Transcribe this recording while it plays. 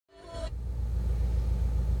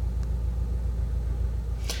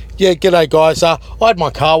Yeah, g'day guys. I had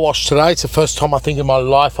my car washed today. It's the first time I think in my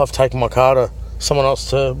life I've taken my car to someone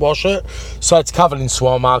else to wash it. So it's covered in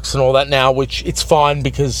swirl marks and all that now, which it's fine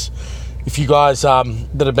because if you guys that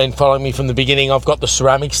have been following me from the beginning, I've got the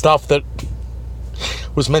ceramic stuff that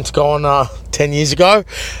was meant to go on 10 years ago.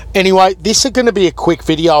 Anyway, this is going to be a quick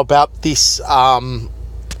video about this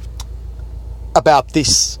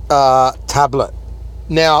tablet.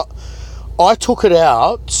 Now, I took it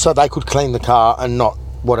out so they could clean the car and not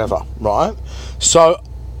whatever, right? So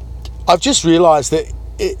I've just realized that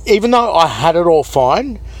even though I had it all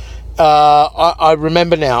fine, I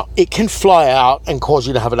remember now it can fly out and cause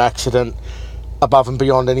you to have an accident above and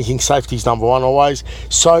beyond anything. Safety's number one always.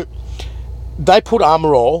 So they put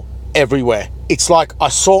Armor All everywhere. It's like I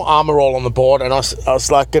saw Armor All on the board and I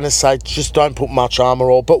was like going to say, just don't put much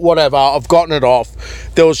Armor All, but whatever, I've gotten it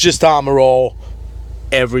off. There was just Armor All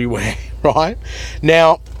everywhere, right?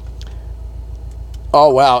 Now,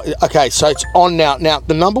 oh wow, okay, so it's on now. Now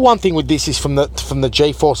the number one thing with this is from the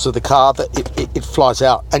G-force of the car that it flies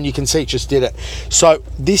out, and you can see it just did it. So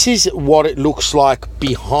this is what it looks like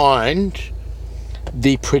behind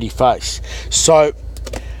the pretty face. So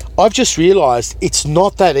I've just realized it's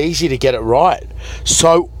not that easy to get it right.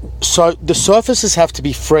 So the surfaces have to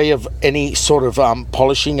be free of any sort of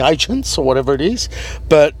polishing agents or whatever it is,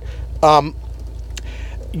 but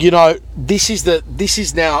you know, this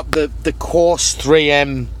is now the coarse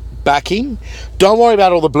 3M backing. Don't worry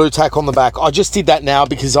about all the blue tack on the back. I just did that now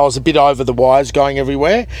because I was a bit over the wires going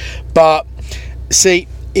everywhere. But see,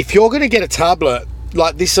 if you're going to get a tablet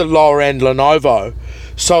like this, a lower end Lenovo,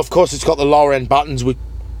 so of course it's got the lower end buttons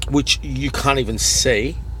which you can't even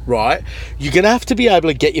see, right? You're going to have to be able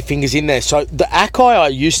to get your fingers in there. So the Akai I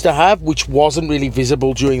used to have, which wasn't really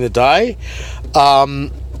visible during the day,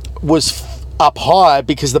 was up high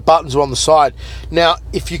because the buttons were on the side. Now,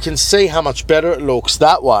 if you can see how much better it looks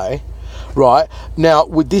that way, right? Now,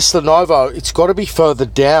 with this Lenovo, it's got to be further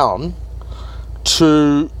down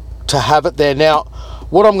to have it there. Now,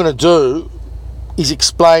 what I'm going to do is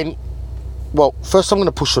explain. Well, first I'm going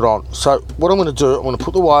to push it on. So what I'm going to do, I'm going to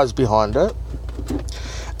put the wires behind it,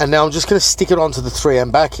 and now I'm just going to stick it onto the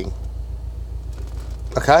 3M backing.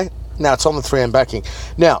 Okay? Now it's on the 3M backing.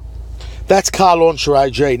 Now, that's car launcher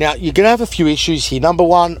AG. Now, you're going to have a few issues here. Number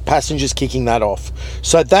one, passengers kicking that off.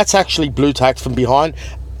 So that's actually blue tacked from behind.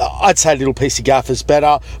 I'd say a little piece of gaff is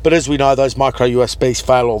better, but as we know, those micro USBs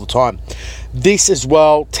fail all the time. This as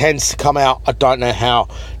well tends to come out, I don't know how.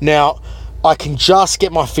 Now, I can just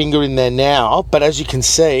get my finger in there now, but as you can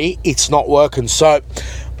see, it's not working. So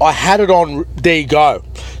I had it on, there you go.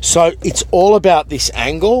 So it's all about this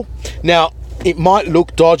angle. Now, it might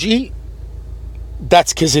look dodgy.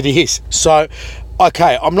 That's because it is. So,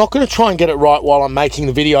 okay, I'm not going to try and get it right while I'm making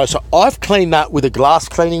the video. So I've cleaned that with a glass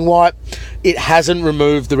cleaning wipe. It hasn't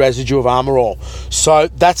removed the residue of Armor All. So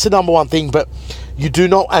that's the number one thing, but you do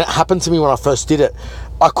not, and it happened to me when I first did it.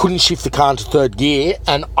 I couldn't shift the car into third gear,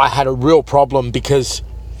 and I had a real problem because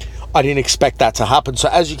I didn't expect that to happen. So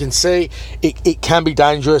as you can see, it can be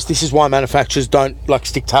dangerous. This is why manufacturers don't like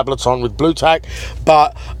stick tablets on with blue tack,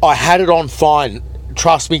 but I had it on fine.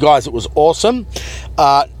 Trust me guys, it was awesome.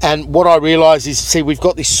 And what I realized is, see, we've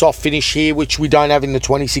got this soft finish here which we don't have in the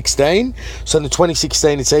 2016. So in the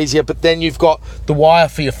 2016 it's easier, but then you've got the wire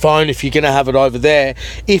for your phone if you're going to have it over there.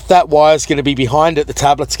 If that wire is going to be behind it, the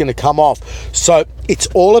tablet's going to come off. So it's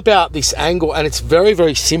all about this angle, and it's very,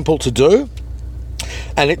 very simple to do.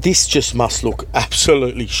 And this just must look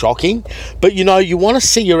absolutely shocking, but you know, you want to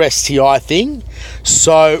see your STi thing,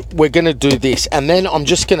 so we're going to do this, and then I'm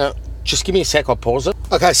just going to, just give me a sec, I'll pause it.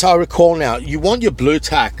 Okay, so I recall now, you want your blue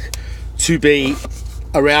tack to be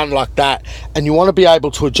around like that, and you want to be able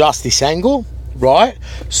to adjust this angle, right?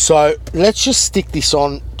 So let's just stick this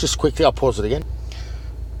on just quickly. I'll pause it again.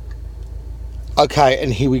 Okay,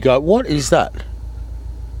 and here we go. What is that?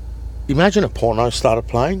 Imagine a porno started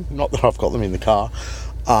playing. Not that I've got them in the car.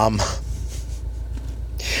 I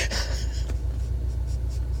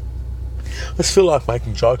just feel like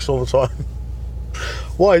making jokes all the time.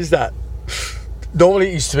 Why is that? Normally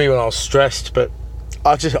it used to be when I was stressed, but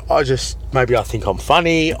I just maybe I think I'm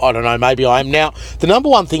funny. I don't know, maybe I am now. The number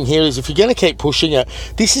one thing here is if you're going to keep pushing it,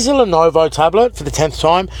 this is a Lenovo tablet for the 10th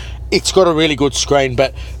time. It's got a really good screen,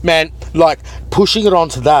 but man, like pushing it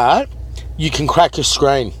onto that, you can crack your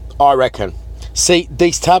screen, I reckon. See,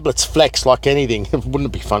 these tablets flex like anything. Wouldn't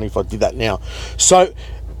it be funny if I did that now? So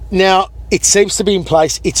now it seems to be in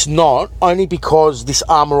place. It's not, only because this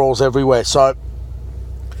Armor All's everywhere. So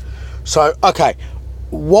okay,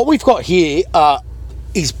 what we've got here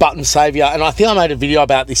is button savior, and I think I made a video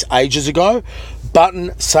about this ages ago.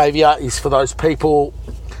 Button savior is for those people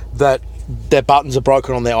that their buttons are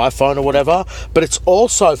broken on their iPhone or whatever, but it's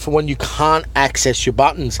also for when you can't access your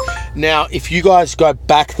buttons. Now, if you guys go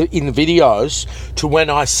back in the videos to when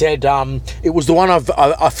I said, it was the one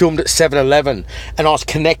I filmed at 7-Eleven, and I was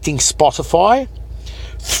connecting Spotify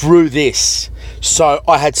through this. So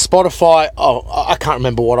I had Spotify, I can't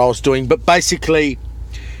remember what I was doing, but basically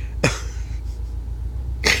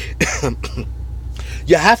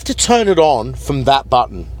you have to turn it on from that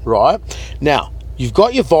button, right? Now, you've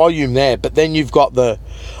got your volume there, but then you've got the,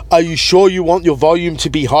 are you sure you want your volume to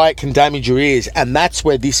be high? It can damage your ears. And that's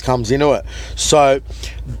where this comes into it. So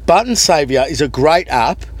Button Savior is a great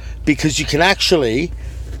app because you can actually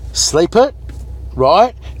sleep it,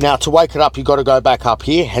 right? Now, to wake it up, you've got to go back up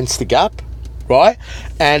here, hence the gap, right?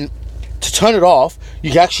 And to turn it off, you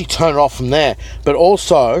can actually turn it off from there. But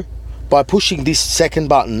also, by pushing this second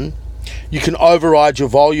button, you can override your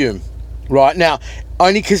volume, right? Now,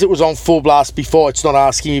 only because it was on full blast before, it's not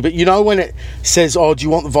asking you, but you know when it says, oh, do you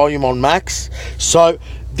want the volume on max? So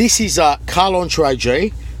this is a Car Launcher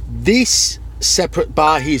AG. This separate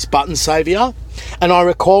bar here is Button Savior. And I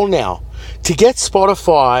recall now, to get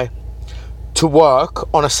Spotify to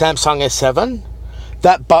work on a Samsung S7,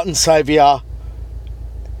 that Button Savior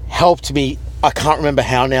helped me. I can't remember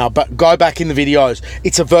how now, but go back in the videos.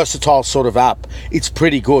 It's a versatile sort of app. It's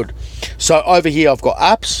pretty good. So over here, I've got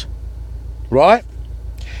apps, right?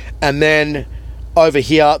 And then over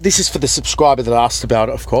here, this is for the subscriber that asked about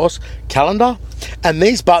it, of course, calendar. And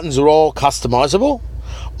these buttons are all customizable.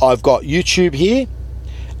 I've got YouTube here,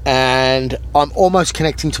 and I'm almost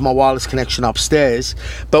connecting to my wireless connection upstairs.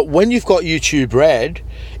 But when you've got YouTube Red,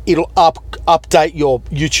 it'll update your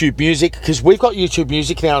YouTube music, because we've got YouTube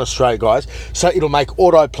music now in Australia, guys. So it'll make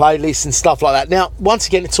auto playlists and stuff like that. Now, once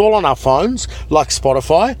again, it's all on our phones, like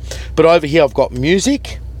Spotify. But over here, I've got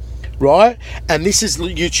music, right? And this is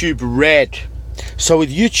YouTube Red. So with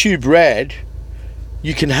YouTube Red,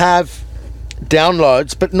 you can have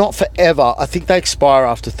downloads, but not forever. I think they expire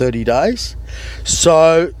after 30 days.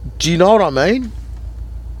 So, do you know what I mean?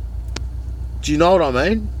 Do you know what I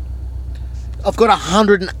mean? I've got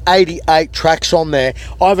 188 tracks on there.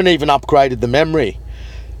 I haven't even upgraded the memory.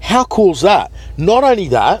 How cool is that? Not only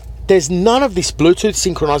that, there's none of this Bluetooth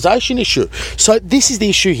synchronization issue. So this is the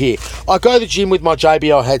issue here. I go to the gym with my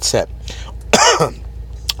JBL headset.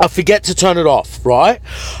 I forget to turn it off, right?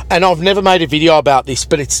 And I've never made a video about this,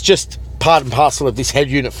 but it's just part and parcel of this head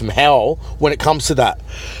unit from hell when it comes to that.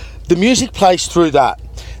 The music plays through that.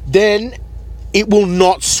 Then it will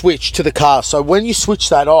not switch to the car. So when you switch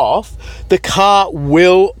that off, the car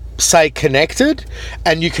will say connected,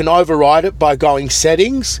 and you can override it by going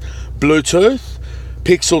settings, Bluetooth,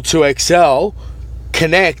 Pixel 2 XL,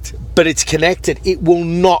 connect, but it's connected. It will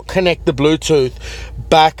not connect the Bluetooth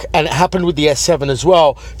back, and it happened with the S7 as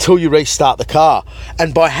well, till you restart the car.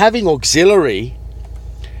 And by having auxiliary,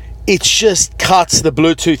 it just cuts the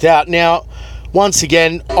Bluetooth out. Now, once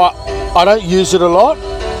again, I don't use it a lot,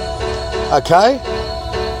 okay?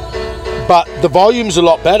 But the volume's a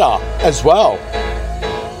lot better as well.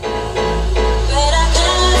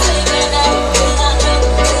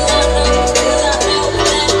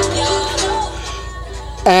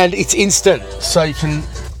 And it's instant, so you can,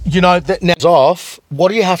 you know, that now it's off. What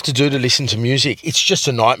do you have to do to listen to music? It's just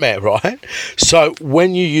a nightmare, right? So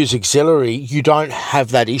when you use auxiliary, you don't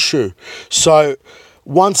have that issue. So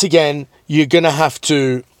once again, you're going to have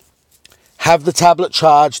to have the tablet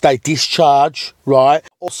charged. They discharge, right?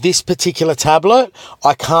 Also, this particular tablet,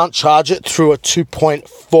 I can't charge it through a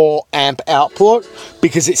 2.4 amp output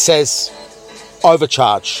because it says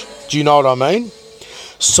overcharge. Do you know what I mean?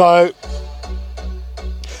 So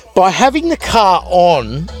by having the car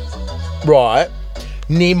on, right,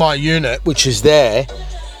 near my unit, which is there,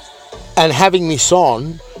 and having this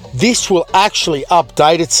on, this will actually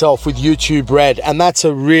update itself with YouTube Red, and that's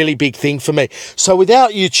a really big thing for me. So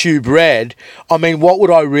without YouTube Red, I mean, what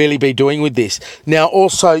would I really be doing with this? Now,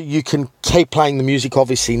 also, you can keep playing the music,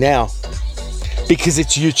 obviously, now, because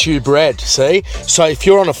it's YouTube Red, see? So if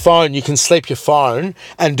you're on a phone, you can sleep your phone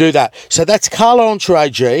and do that. So that's Car Launcher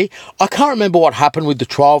AG. I can't remember what happened with the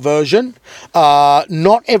trial version.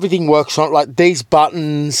 Not everything works on it, like these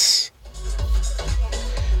buttons.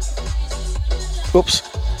 Oops.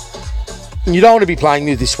 You don't want to be playing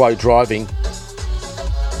this while driving.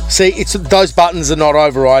 See, it's those buttons are not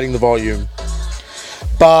overriding the volume.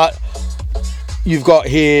 But you've got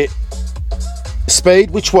here speed,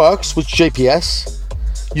 which works with GPS.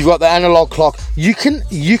 You've got the analog clock. You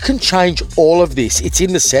can change all of this. It's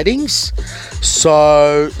in the settings.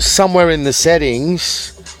 So somewhere in the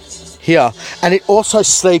settings here. And it also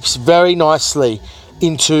sleeps very nicely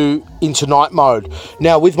into into night mode.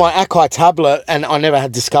 Now with my Akai tablet, and I never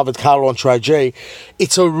had discovered Car Launcher AG,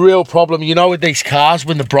 it's a real problem. You know, with these cars,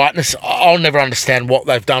 when the brightness, I'll never understand what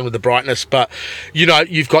they've done with the brightness, but you know,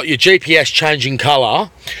 you've got your GPS changing color.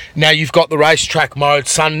 Now you've got the racetrack mode,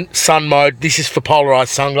 sun mode. This is for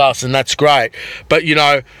polarized sunglasses, and that's great. But you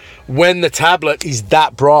know, when the tablet is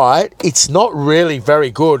that bright, it's not really very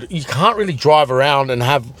good. You can't really drive around and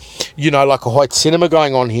have, you know, like a white cinema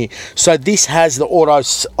going on here. So this has the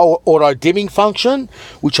auto dimming function,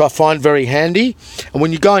 which I find very handy. And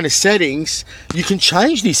when you go into settings, you can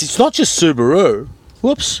change this. It's not just Subaru.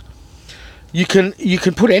 Whoops. You can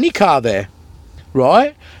put any car there,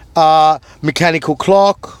 right? Mechanical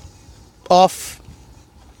clock off.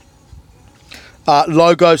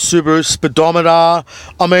 Logo Subaru speedometer.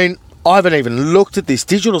 I mean, I haven't even looked at this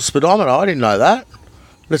digital speedometer. I didn't know that.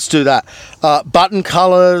 Let's do that. Button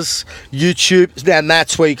colors, YouTube, and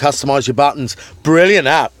that's where you customize your buttons. Brilliant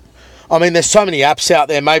app. I mean, there's so many apps out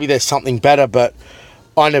there. Maybe there's something better, but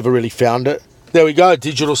I never really found it. There we go,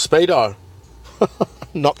 digital speedo.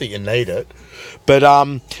 Not that you need it, but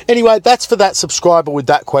anyway, that's for that subscriber with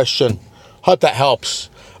that question. Hope that helps.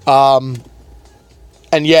 And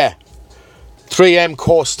yeah. 3M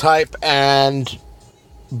course tape and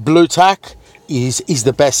blue tack is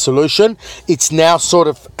the best solution. It's now sort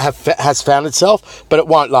of has found itself, but it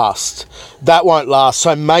won't last. That won't last.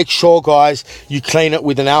 So make sure, guys, you clean it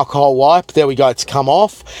with an alcohol wipe. There we go. It's come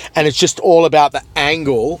off, and it's just all about the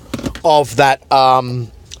angle of that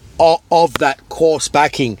course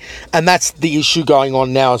backing, and that's the issue going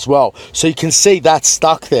on now as well. So you can see that's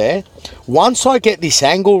stuck there. Once I get this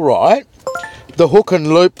angle right, the hook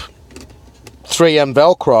and loop 3M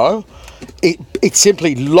Velcro, it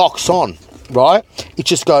simply locks on, right? It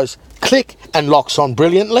just goes click and locks on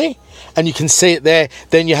brilliantly, and you can see it there.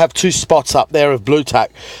 Then you have two spots up there of blue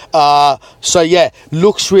tack. So yeah,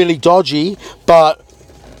 looks really dodgy, but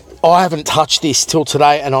I haven't touched this till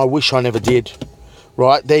today, and I wish I never did.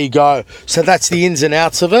 Right, there you go. So that's the ins and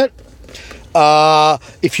outs of it.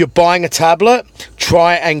 If you're buying a tablet,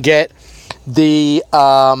 try and get the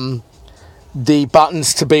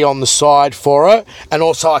buttons to be on the side for it. And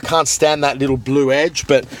also, I can't stand that little blue edge,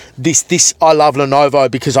 but this I love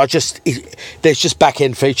Lenovo because there's just back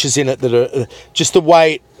end features in it that are just the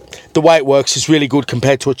way it works is really good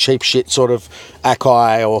compared to a cheap shit sort of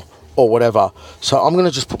Akai or whatever. So I'm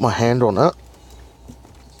gonna just put my hand on it.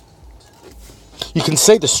 You can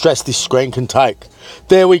see the stress this screen can take.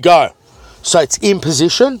 There we go. So it's in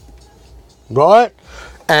position, right?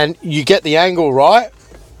 And you get the angle right.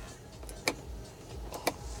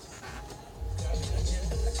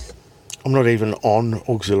 I'm not even on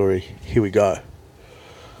auxiliary. Here we go.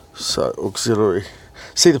 So auxiliary.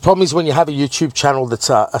 See, the problem is when you have a YouTube channel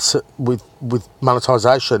that's with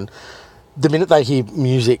monetization, the minute they hear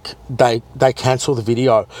music, they cancel the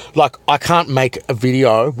video. Like, I can't make a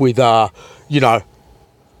video with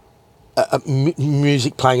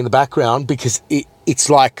music playing in the background because it's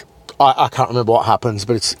like I can't remember what happens,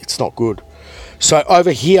 but it's not good. So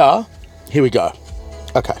over here we go.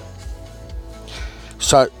 Okay.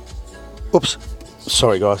 So, oops,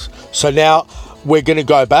 sorry guys. So now we're going to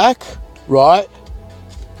go back, right?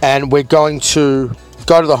 And we're going to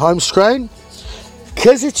go to the home screen.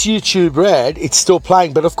 Because it's YouTube Red, it's still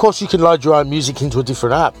playing, but of course you can load your own music into a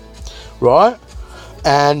different app, right?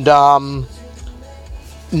 And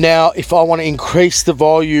now if I want to increase the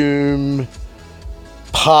volume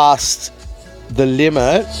past the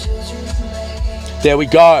limit, there we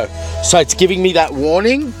go. So it's giving me that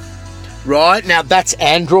warning, right? Now that's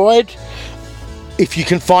Android. If you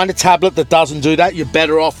can find a tablet that doesn't do that, you're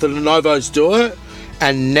better off the Lenovo's do it.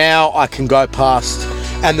 And now I can go past,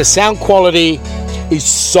 and the sound quality is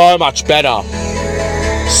so much better.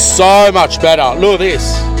 So much better. Look at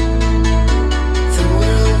this.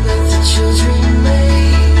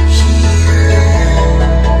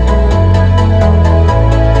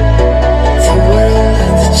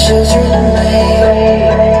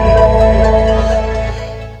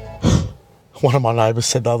 One of my neighbours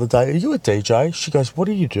said the other day, "Are you a DJ?" She goes, "What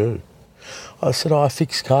do you do?" I said, "Oh, I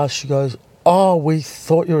fix cars." She goes, "Oh, we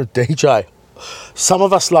thought you're a DJ." Some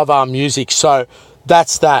of us love our music, so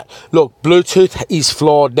that's that. Look, Bluetooth is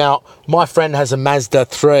flawed. Now, my friend has a Mazda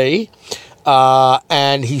 3,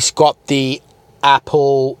 and he's got the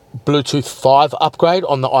Apple Bluetooth 5 upgrade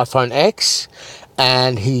on the iPhone X,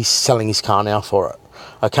 and he's selling his car now for it.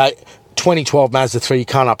 Okay, 2012 Mazda 3, you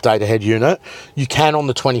can't update a head unit. You can on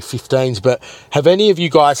the 2015s, but have any of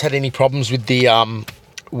you guys had any problems with the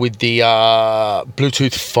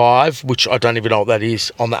Bluetooth 5, which I don't even know what that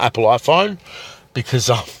is, on the Apple iPhone?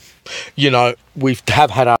 Because we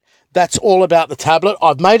have had That's all about the tablet.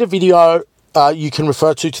 I've made a video you can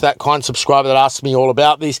refer to that kind subscriber that asked me all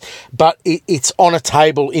about this, but it's on a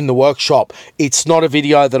table in the workshop. It's not a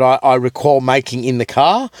video that I recall making in the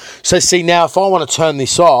car. So see, now if I want to turn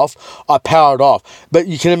this off, I power it off. But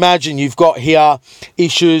you can imagine you've got here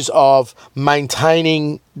issues of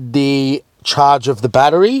maintaining the charge of the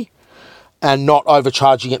battery and not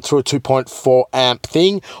overcharging it through a 2.4 amp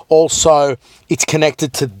thing. Also, it's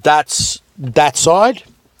connected to that side,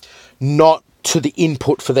 not to the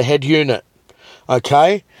input for the head unit.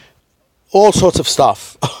 Okay, all sorts of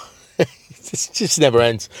stuff. It just never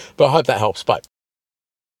ends, but I hope that helps. Bye.